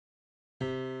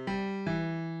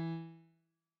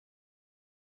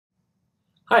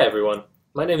Hi everyone,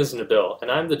 my name is Nabil and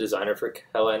I'm the designer for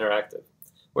Khela Interactive.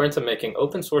 We're into making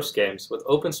open source games with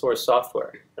open source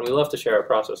software and we love to share our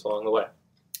process along the way.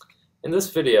 In this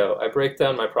video, I break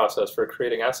down my process for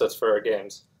creating assets for our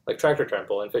games, like Tractor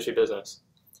Temple and Fishy Business.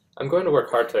 I'm going to work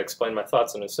hard to explain my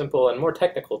thoughts in simple and more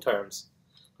technical terms.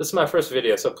 This is my first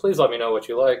video, so please let me know what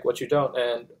you like, what you don't,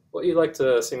 and what you'd like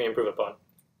to see me improve upon.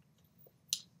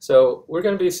 So we're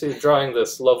going to be drawing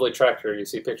this lovely tractor you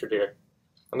see pictured here.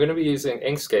 I'm going to be using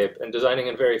Inkscape and designing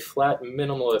in very flat,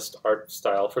 minimalist art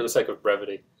style for the sake of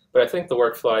brevity, but I think the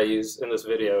workflow I use in this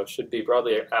video should be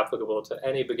broadly applicable to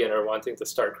any beginner wanting to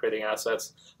start creating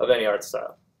assets of any art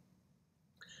style.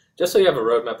 Just so you have a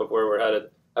roadmap of where we're headed,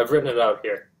 I've written it out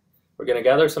here. We're going to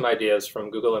gather some ideas from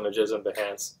Google Images and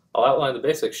Behance. I'll outline the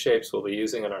basic shapes we'll be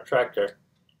using in our tractor.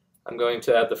 I'm going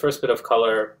to add the first bit of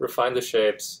color, refine the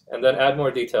shapes, and then add more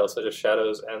details such as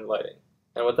shadows and lighting.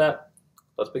 And with that,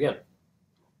 let's begin.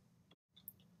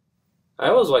 I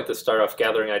always like to start off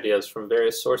gathering ideas from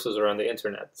various sources around the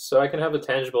internet, so I can have a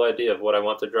tangible idea of what I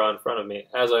want to draw in front of me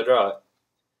as I draw it.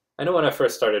 I know when I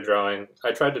first started drawing,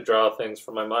 I tried to draw things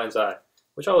from my mind's eye,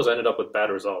 which always ended up with bad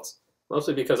results,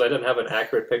 mostly because I didn't have an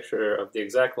accurate picture of the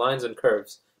exact lines and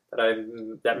curves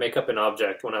that make up an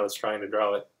object when I was trying to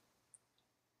draw it.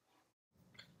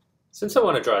 Since I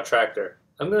want to draw a tractor,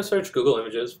 I'm going to search Google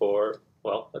Images for,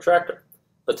 well, a tractor.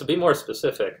 But to be more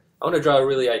specific, I want to draw a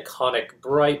really iconic,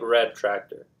 bright red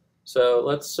tractor. So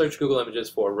let's search Google Images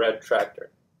for red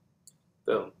tractor.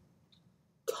 Boom.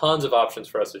 Tons of options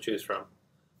for us to choose from.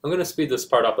 I'm going to speed this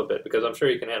part up a bit because I'm sure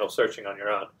you can handle searching on your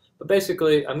own. But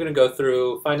basically, I'm going to go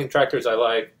through finding tractors I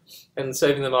like and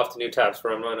saving them off to new tabs for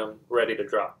when I'm ready to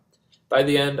draw. By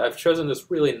the end, I've chosen this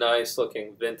really nice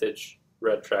looking vintage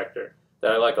red tractor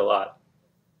that I like a lot.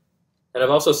 And I've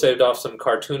also saved off some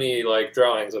cartoony-like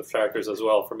drawings of tractors as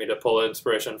well for me to pull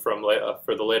inspiration from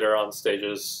for the later on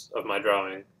stages of my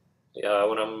drawing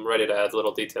when I'm ready to add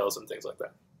little details and things like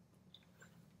that.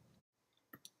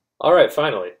 Alright,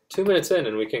 finally, 2 minutes in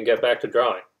and we can get back to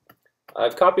drawing.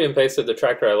 I've copy and pasted the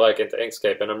tractor I like into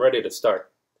Inkscape and I'm ready to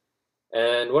start.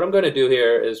 And what I'm going to do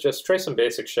here is just trace some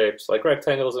basic shapes like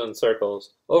rectangles and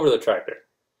circles over the tractor.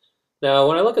 Now,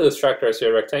 when I look at this tractor, I see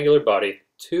a rectangular body,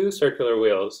 2 circular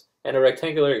wheels, and a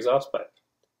rectangular exhaust pipe.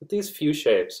 With these few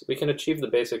shapes, we can achieve the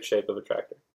basic shape of a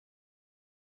tractor.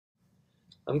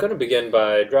 I'm going to begin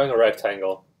by drawing a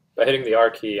rectangle by hitting the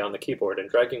R key on the keyboard and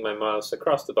dragging my mouse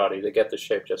across the body to get the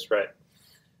shape just right.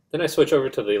 Then I switch over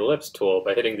to the ellipse tool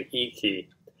by hitting the E key.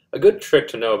 A good trick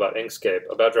to know about Inkscape,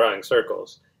 about drawing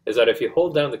circles, is that if you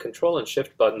hold down the Control and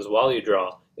Shift buttons while you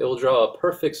draw, it will draw a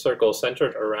perfect circle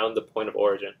centered around the point of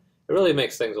origin. It really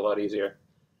makes things a lot easier.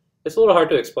 It's a little hard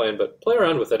to explain, but play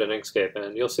around with it in Inkscape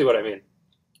and you'll see what I mean.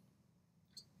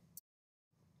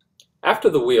 After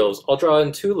the wheels, I'll draw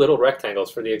in 2 little rectangles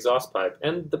for the exhaust pipe,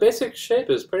 and the basic shape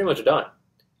is pretty much done.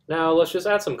 Now let's just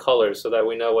add some colors so that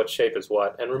we know what shape is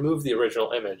what, and remove the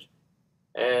original image.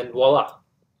 And voila!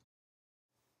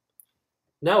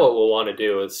 Now what we'll want to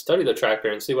do is study the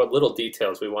tractor and see what little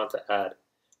details we want to add.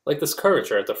 Like this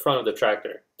curvature at the front of the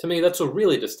tractor. To me, that's a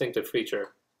really distinctive feature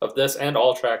of this and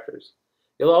all tractors.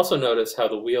 You'll also notice how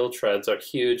the wheel treads are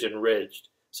huge and ridged,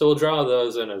 so we'll draw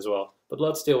those in as well, but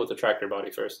let's deal with the tractor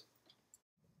body first.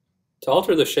 To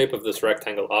alter the shape of this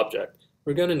rectangle object,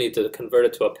 we're going to need to convert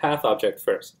it to a path object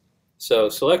first. So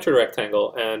select your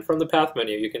rectangle, and from the path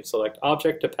menu you can select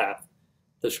Object to Path.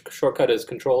 The shortcut is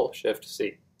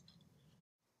Control-Shift-C.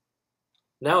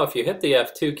 Now if you hit the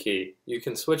F2 key, you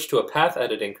can switch to a path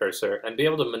editing cursor and be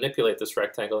able to manipulate this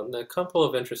rectangle in a couple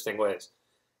of interesting ways.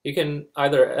 You can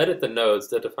either edit the nodes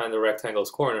that define the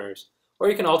rectangle's corners, or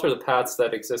you can alter the paths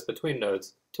that exist between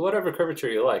nodes to whatever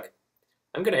curvature you like.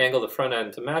 I'm going to angle the front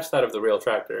end to match that of the real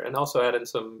tractor, and also add in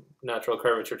some natural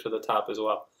curvature to the top as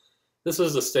well. This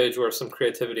is the stage where some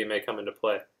creativity may come into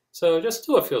play, so just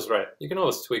do what feels right. You can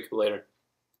always tweak later.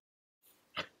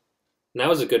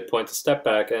 Now is a good point to step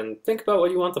back and think about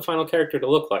what you want the final character to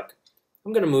look like.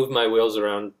 I'm going to move my wheels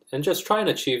around and just try and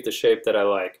achieve the shape that I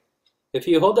like. If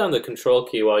you hold down the Control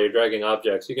key while you're dragging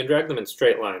objects, you can drag them in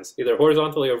straight lines, either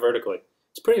horizontally or vertically.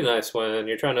 It's pretty nice when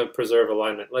you're trying to preserve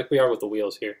alignment, like we are with the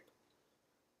wheels here.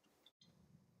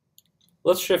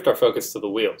 Let's shift our focus to the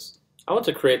wheels. I want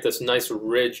to create this nice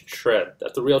ridged tread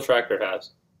that the real tractor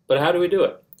has. But how do we do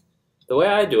it? The way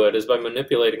I do it is by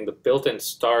manipulating the built-in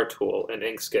star tool in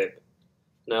Inkscape.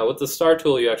 Now with the star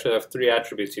tool you actually have 3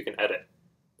 attributes you can edit.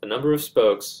 The number of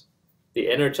spokes,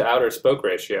 the inner to outer spoke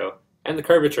ratio, and the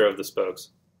curvature of the spokes.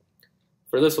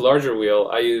 For this larger wheel,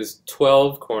 I used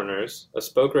 12 corners, a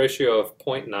spoke ratio of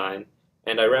 0.9,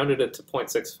 and I rounded it to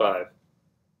 0.65.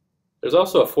 There's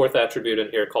also a fourth attribute in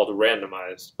here called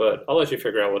randomized, but I'll let you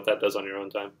figure out what that does on your own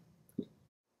time.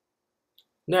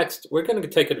 Next, we're going to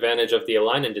take advantage of the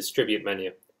Align and Distribute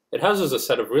menu. It houses a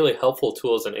set of really helpful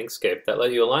tools in Inkscape that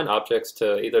let you align objects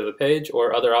to either the page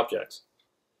or other objects.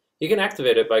 You can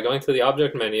activate it by going to the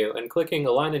Object menu and clicking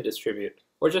Align and Distribute,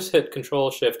 or just hit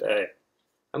Ctrl-Shift-A.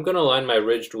 I'm going to align my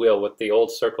ridged wheel with the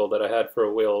old circle that I had for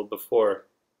a wheel before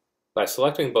by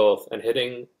selecting both and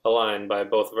hitting Align by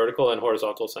both vertical and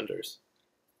horizontal centers.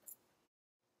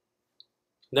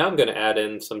 Now I'm going to add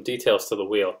in some details to the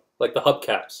wheel, like the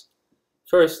hubcaps.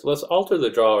 First, let's alter the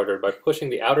draw order by pushing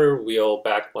the outer wheel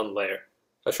back one layer.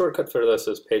 A shortcut for this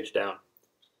is page down.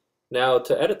 Now,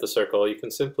 to edit the circle, you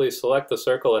can simply select the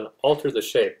circle and alter the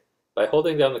shape by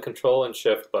holding down the Control and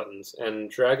Shift buttons and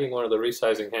dragging one of the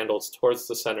resizing handles towards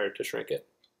the center to shrink it.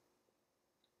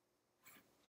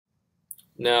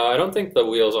 Now, I don't think the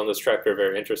wheels on this tractor are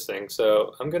very interesting,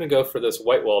 so I'm going to go for this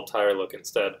white wall tire look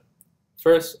instead.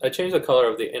 First, I change the color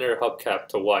of the inner hubcap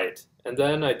to white, and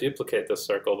then I duplicate this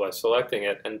circle by selecting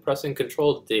it and pressing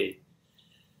Ctrl-D.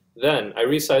 Then, I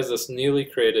resize this newly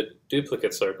created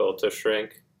duplicate circle to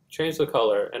shrink, change the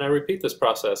color, and I repeat this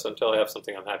process until I have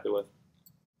something I'm happy with.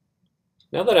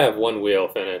 Now that I have one wheel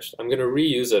finished, I'm going to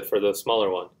reuse it for the smaller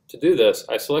one. To do this,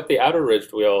 I select the outer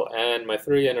ridged wheel and my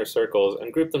three inner circles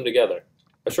and group them together.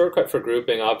 A shortcut for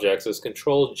grouping objects is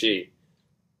Ctrl-G.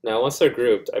 Now once they're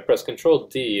grouped, I press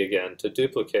Ctrl-D again to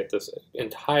duplicate this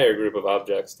entire group of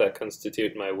objects that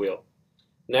constitute my wheel.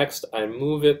 Next, I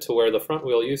move it to where the front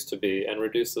wheel used to be and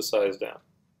reduce the size down.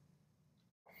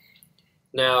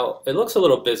 Now, it looks a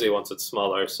little busy once it's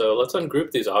smaller, so let's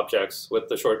ungroup these objects with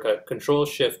the shortcut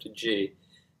Ctrl-Shift-G,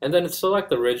 and then select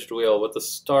the ridged wheel with the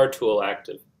star tool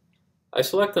active. I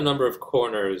select the number of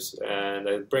corners, and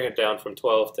I bring it down from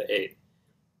 12 to 8.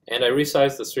 And I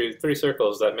resize the three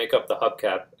circles that make up the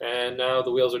hubcap, and now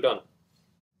the wheels are done.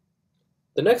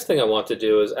 The next thing I want to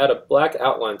do is add a black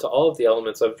outline to all of the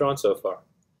elements I've drawn so far.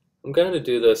 I'm going to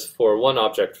do this for one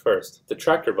object first, the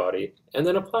tractor body, and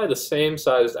then apply the same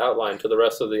sized outline to the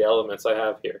rest of the elements I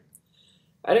have here.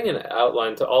 Adding an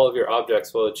outline to all of your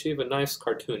objects will achieve a nice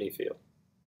cartoony feel.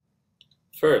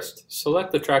 First,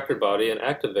 select the tractor body and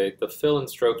activate the Fill and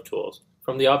Stroke tools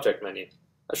from the Object menu.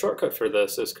 A shortcut for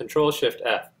this is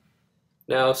Ctrl-Shift-F.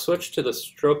 Now switch to the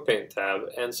Stroke Paint tab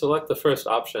and select the first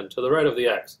option to the right of the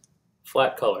X,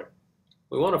 Flat Color.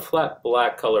 We want a flat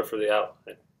black color for the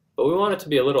outline, but we want it to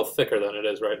be a little thicker than it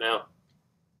is right now.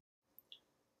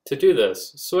 To do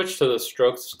this, switch to the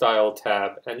Stroke Style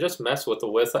tab and just mess with the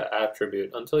width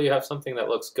attribute until you have something that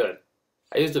looks good.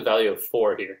 I used a value of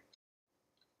 4 here.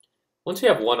 Once you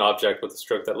have one object with a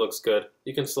stroke that looks good,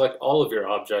 you can select all of your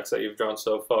objects that you've drawn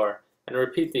so far and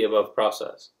repeat the above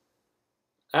process.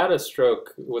 Add a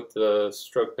stroke with the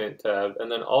Stroke Paint tab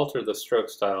and then alter the stroke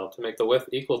style to make the width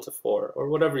equal to 4, or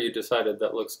whatever you decided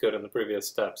that looks good in the previous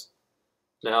steps.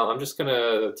 Now I'm just going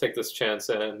to take this chance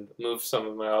and move some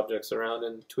of my objects around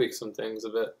and tweak some things a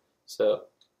bit, so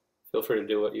feel free to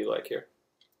do what you like here.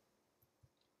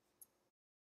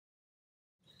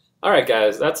 Alright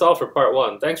guys, that's all for part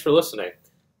 1. Thanks for listening.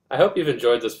 I hope you've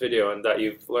enjoyed this video and that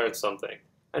you've learned something.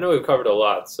 I know we've covered a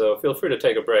lot, so feel free to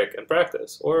take a break and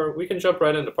practice, or we can jump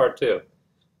right into part 2.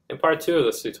 In part 2 of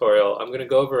this tutorial, I'm going to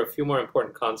go over a few more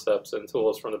important concepts and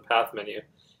tools from the Path menu,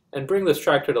 and bring this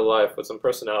tractor to life with some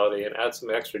personality and add some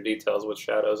extra details with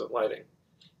shadows and lighting.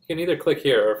 You can either click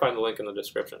here or find the link in the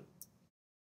description.